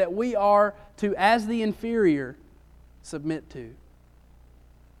responsibilities that we are to, as the inferior, submit to.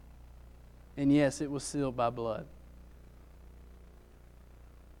 And yes, it was sealed by blood.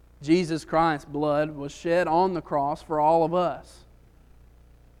 Jesus Christ's blood was shed on the cross for all of us.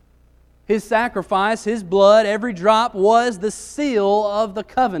 His sacrifice, His blood, every drop was the seal of the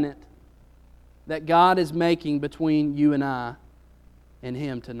covenant that God is making between you and I and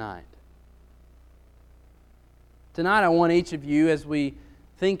Him tonight. Tonight I want each of you, as we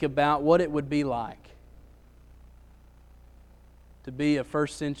think about what it would be like to be a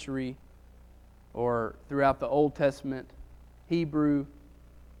first century or throughout the Old Testament Hebrew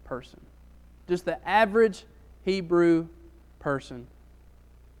person. Just the average Hebrew person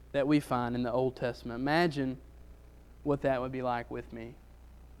that we find in the Old Testament. Imagine what that would be like with me.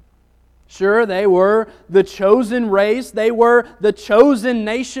 Sure, they were the chosen race. They were the chosen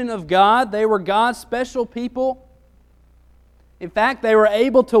nation of God. They were God's special people. In fact, they were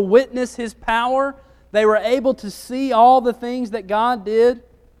able to witness His power. They were able to see all the things that God did.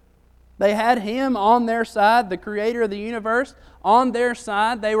 They had Him on their side, the Creator of the universe, on their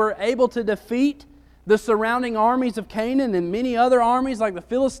side. They were able to defeat the surrounding armies of Canaan and many other armies like the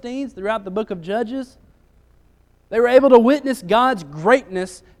Philistines throughout the book of Judges. They were able to witness God's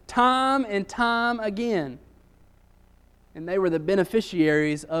greatness time and time again. And they were the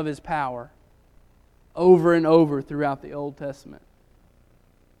beneficiaries of His power over and over throughout the Old Testament.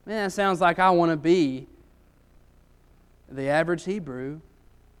 Man, that sounds like I want to be the average Hebrew,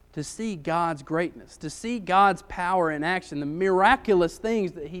 to see God's greatness, to see God's power in action, the miraculous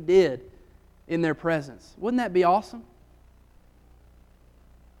things that He did in their presence. Wouldn't that be awesome?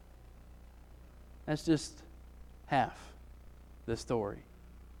 That's just half the story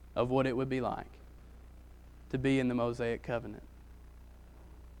of what it would be like to be in the Mosaic covenant.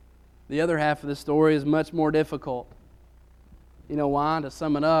 The other half of the story is much more difficult. You know why? To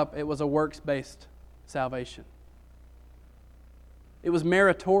sum it up, it was a works-based salvation. It was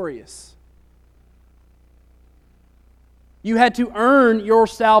meritorious. You had to earn your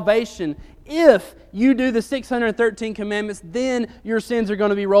salvation. If you do the 613 commandments, then your sins are going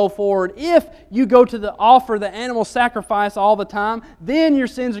to be rolled forward. If you go to offer the animal sacrifice all the time, then your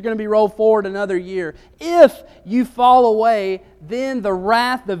sins are going to be rolled forward another year. If you fall away, then the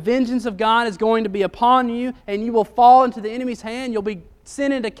wrath, the vengeance of God is going to be upon you, and you will fall into the enemy's hand. You'll be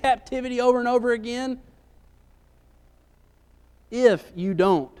sent into captivity over and over again. If you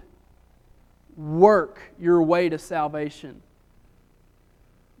don't work your way to salvation,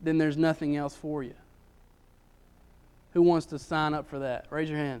 then there's nothing else for you. Who wants to sign up for that? Raise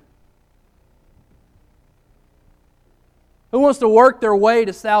your hand. Who wants to work their way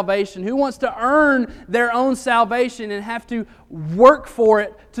to salvation? Who wants to earn their own salvation and have to work for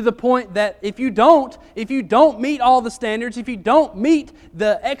it to the point that if you don't meet all the standards, if you don't meet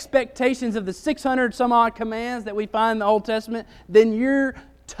the expectations of the 600 some odd commands that we find in the Old Testament, then you're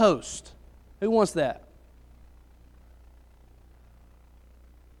toast. Who wants that?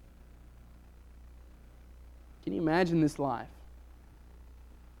 Can you imagine this life?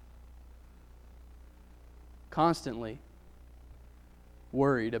 Constantly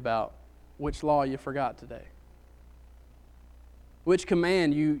worried about which law you forgot today. Which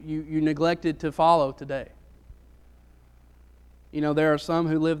command you neglected to follow today. You know, there are some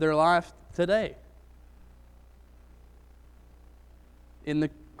who live their life today in the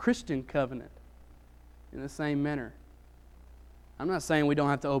Christian covenant in the same manner. I'm not saying we don't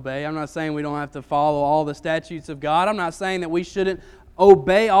have to obey. I'm not saying we don't have to follow all the statutes of God. I'm not saying that we shouldn't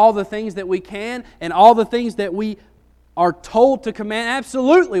obey all the things that we can and all the things that we are told to command.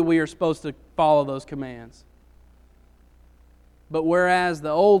 Absolutely, we are supposed to follow those commands. But whereas the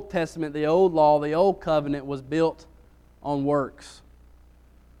Old Testament, the old law, the old covenant was built on works,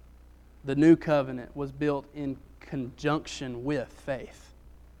 the new covenant was built in conjunction with faith.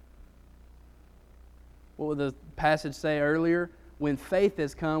 What would the passage say earlier? When faith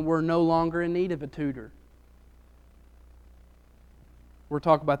has come, we're no longer in need of a tutor. We'll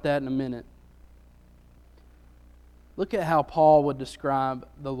talk about that in a minute. Look at how Paul would describe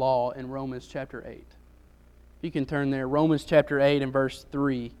the law in Romans chapter 8. You can turn there. Romans chapter 8 and verse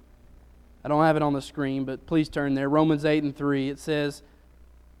 3. I don't have it on the screen, but please turn there. Romans 8 and 3. It says,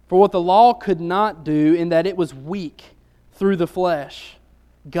 "For what the law could not do, in that it was weak through the flesh,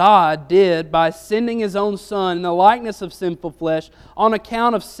 God did by sending His own Son in the likeness of sinful flesh. On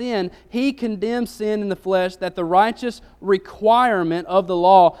account of sin, He condemned sin in the flesh, that the righteous requirement of the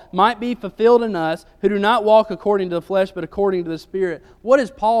law might be fulfilled in us, who do not walk according to the flesh, but according to the Spirit." What is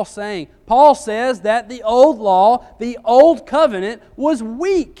Paul saying? Paul says that the old law, the old covenant, was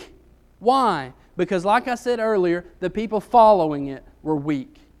weak. Why? Because like I said earlier, the people following it were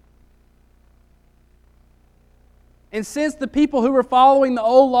weak. And since the people who were following the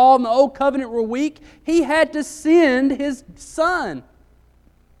old law and the old covenant were weak, He had to send His Son.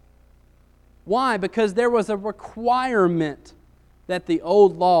 Why? Because there was a requirement that the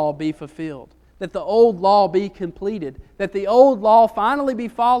old law be fulfilled, that the old law be completed, that the old law finally be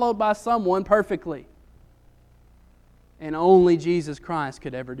followed by someone perfectly. And only Jesus Christ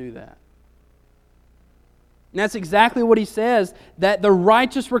could ever do that. And that's exactly what he says, that the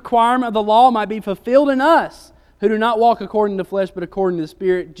righteous requirement of the law might be fulfilled in us, who do not walk according to the flesh, but according to the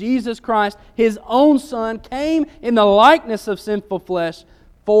Spirit. Jesus Christ, His own Son, came in the likeness of sinful flesh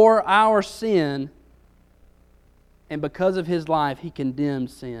for our sin, and because of His life, He condemned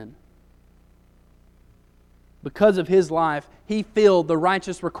sin. Because of His life, He filled the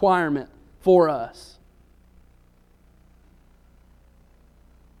righteous requirement for us.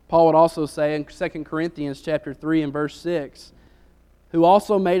 Paul would also say in 2 Corinthians chapter 3 and verse 6, "Who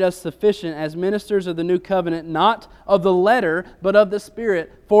also made us sufficient as ministers of the new covenant, not of the letter, but of the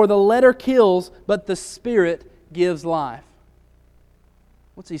Spirit. For the letter kills, but the Spirit gives life."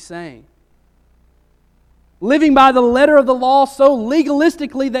 What's he saying? living by the letter of the law so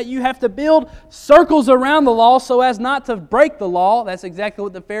legalistically that you have to build circles around the law so as not to break the law. That's exactly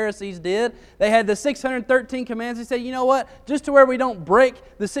what the Pharisees did. They had the 613 commands. They said, you know what, just to where we don't break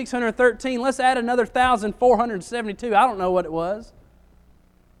the 613, let's add another 1,472. I don't know what it was.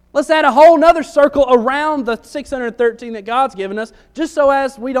 Let's add a whole other circle around the 613 that God's given us, just so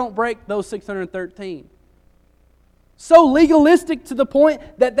as we don't break those 613. So legalistic to the point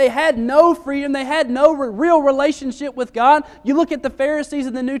that they had no freedom, they had no real relationship with God. You look at the Pharisees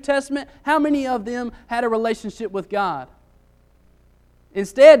in the New Testament, how many of them had a relationship with God?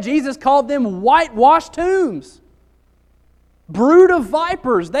 Instead, Jesus called them whitewashed tombs, brood of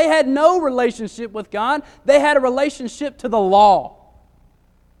vipers. They had no relationship with God. They had a relationship to the law.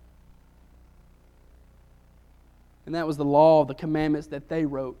 And that was the law, the commandments that they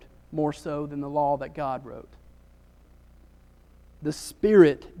wrote, more so than the law that God wrote. The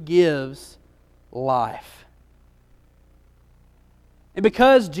Spirit gives life. And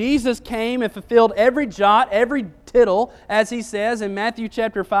because Jesus came and fulfilled every jot, every tittle, as He says in Matthew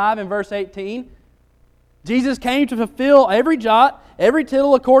chapter 5 and verse 18, Jesus came to fulfill every jot, every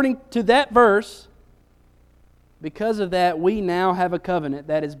tittle according to that verse. Because of that, we now have a covenant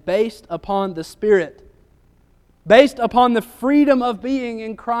that is based upon the Spirit, based upon the freedom of being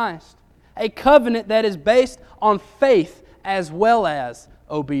in Christ. A covenant that is based on faith as well as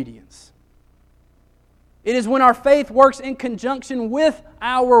obedience. It is when our faith works in conjunction with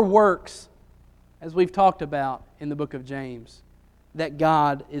our works, as we've talked about in the book of James, that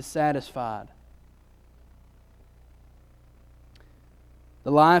God is satisfied.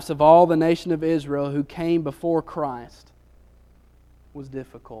 The lives of all the nation of Israel who came before Christ was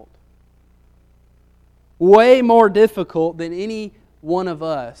difficult. Way more difficult than any one of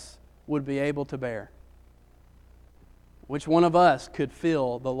us would be able to bear. Which one of us could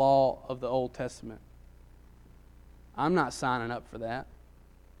fill the law of the Old Testament? I'm not signing up for that.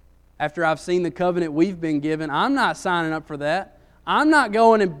 After I've seen the covenant we've been given, I'm not signing up for that. I'm not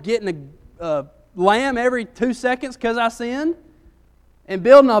going and getting a lamb every 2 seconds because I sinned and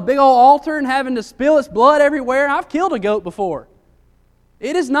building a big old altar and having to spill its blood everywhere. I've killed a goat before.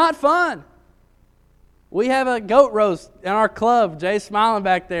 It is not fun. We have a goat roast in our club. Jay's smiling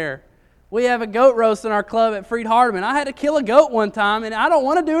back there. We have a goat roast in our club at Freed Hardeman. I had to kill a goat one time, and I don't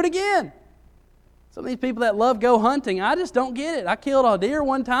want to do it again. Some of these people that love go hunting, I just don't get it. I killed a deer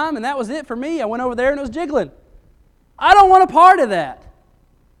one time, and that was it for me. I went over there, and it was jiggling. I don't want a part of that.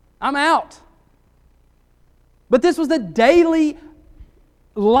 I'm out. But this was the daily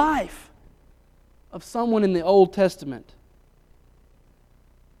life of someone in the Old Testament.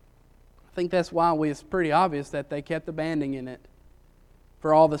 I think that's why it's pretty obvious that they kept abandoning it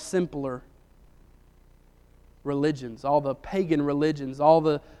for all the simpler religions, all the pagan religions, all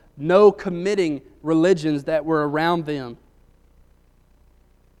the no-committing religions that were around them.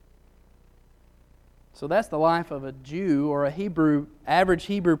 So that's the life of a Jew or a average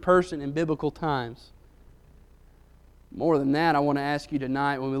Hebrew person in biblical times. More than that, I want to ask you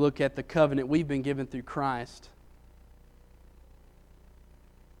tonight when we look at the covenant we've been given through Christ.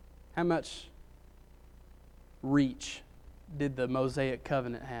 How much reach did the Mosaic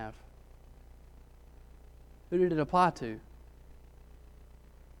covenant have? Who did it apply to?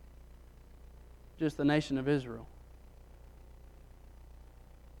 Just the nation of Israel.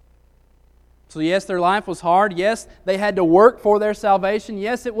 So yes, their life was hard. Yes, they had to work for their salvation.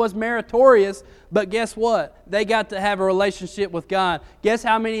 Yes, it was meritorious. But guess what? They got to have a relationship with God. Guess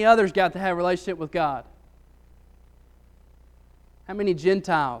how many others got to have a relationship with God? How many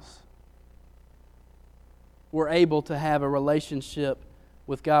Gentiles were able to have a relationship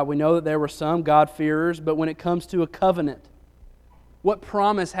with God? We know that there were some God-fearers, but when it comes to a covenant, what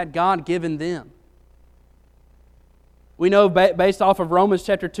promise had God given them? We know based off of Romans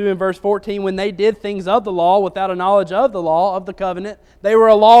chapter 2 and verse 14, when they did things of the law without a knowledge of the law, of the covenant, they were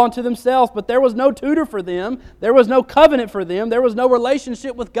a law unto themselves, but there was no tutor for them, there was no covenant for them, there was no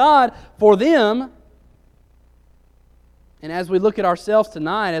relationship with God for them. And as we look at ourselves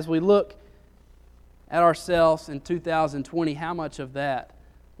tonight, as we look at ourselves in 2020, how much of that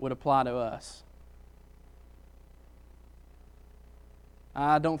would apply to us?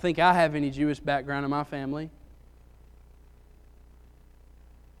 I don't think I have any Jewish background in my family.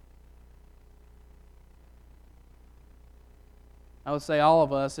 I would say all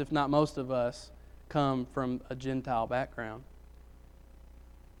of us, if not most of us, come from a Gentile background.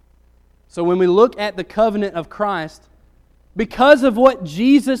 So when we look at the covenant of Christ, because of what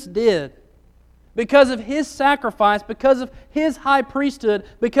Jesus did, because of His sacrifice, because of His high priesthood,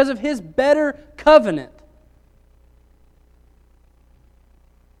 because of His better covenant,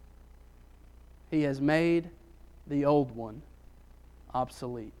 He has made the old one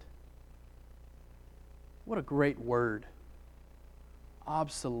obsolete. What a great word.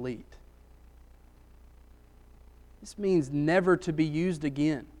 Obsolete. This means never to be used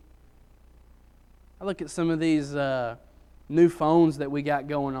again. I look at some of these new phones that we got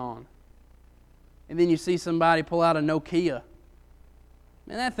going on. And then you see somebody pull out a Nokia.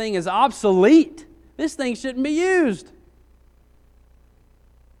 Man, that thing is obsolete. This thing shouldn't be used.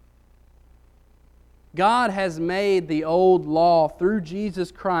 God has made the old law through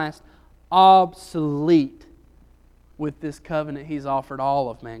Jesus Christ obsolete with this covenant He's offered all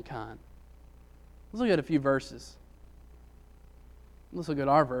of mankind. Let's look at a few verses. Let's look at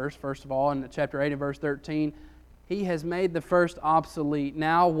our verse, first of all, in chapter 8 and verse 13. He has made the first obsolete.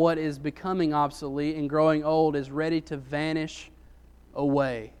 Now what is becoming obsolete and growing old is ready to vanish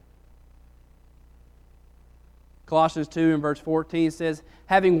away. Colossians 2 and verse 14 says,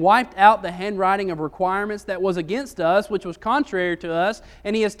 having wiped out the handwriting of requirements that was against us, which was contrary to us,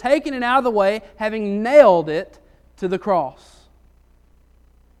 and He has taken it out of the way, having nailed it to the cross.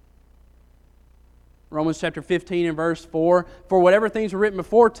 Romans chapter 15 and verse 4, for whatever things were written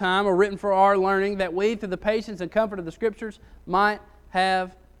before time were written for our learning, that we, through the patience and comfort of the Scriptures, might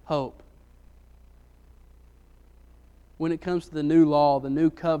have hope. When it comes to the new law, the new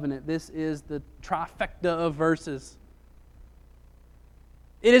covenant, this is the trifecta of verses.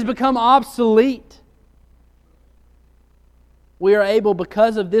 It has become obsolete. We are able,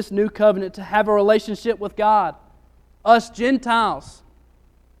 because of this new covenant, to have a relationship with God. Us Gentiles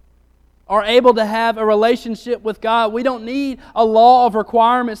are able to have a relationship with God. We don't need a law of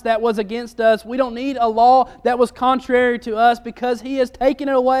requirements that was against us. We don't need a law that was contrary to us, because He has taken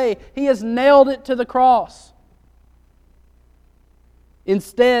it away. He has nailed it to the cross.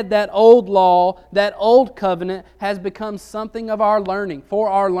 Instead, that old law, that old covenant has become something of our learning, for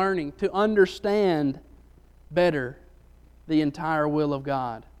our learning, to understand better the entire will of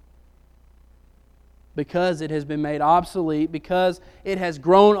God. Because it has been made obsolete, because it has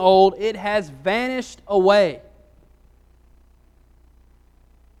grown old, it has vanished away.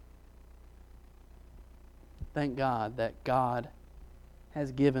 Thank God that God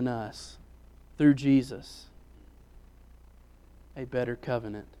has given us, through Jesus, a better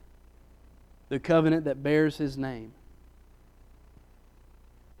covenant. The covenant that bears His name.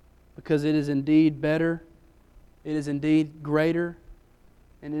 Because it is indeed better, it is indeed greater,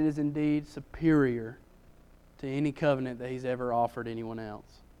 and it is indeed superior to any covenant that He's ever offered anyone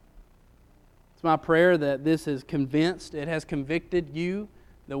else. It's my prayer that this has convinced, it has convicted you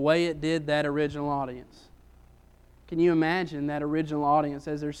the way it did that original audience. Can you imagine that original audience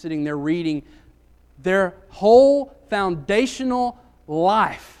as they're sitting there reading their whole foundational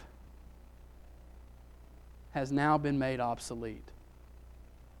life has now been made obsolete.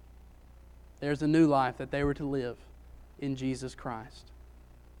 There's a new life that they were to live in Jesus Christ.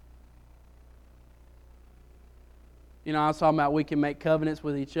 You know, I was talking about we can make covenants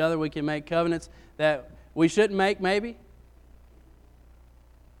with each other. We can make covenants that we shouldn't make, maybe.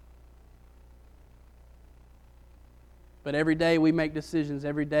 But every day we make decisions.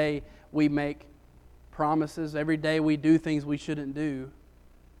 Every day we make promises. Every day we do things we shouldn't do.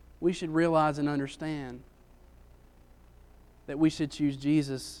 We should realize and understand that we should choose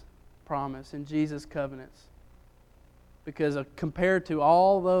Jesus' promise and Jesus' covenants. Because compared to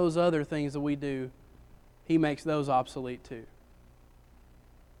all those other things that we do, He makes those obsolete too.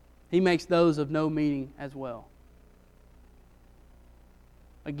 He makes those of no meaning as well.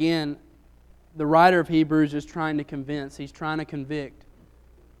 Again, the writer of Hebrews is trying to convince, he's trying to convict.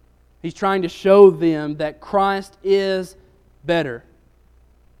 He's trying to show them that Christ is better.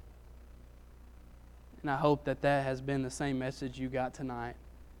 And I hope that that has been the same message you got tonight.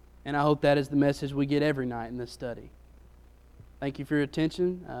 And I hope that is the message we get every night in this study. Thank you for your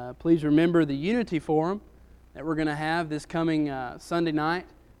attention. Please remember the Unity Forum that we're going to have this coming Sunday night.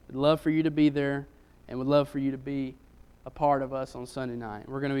 We'd love for you to be there, and would love for you to be a part of us on Sunday night.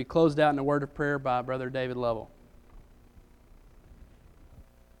 We're going to be closed out in a word of prayer by Brother David Lovell.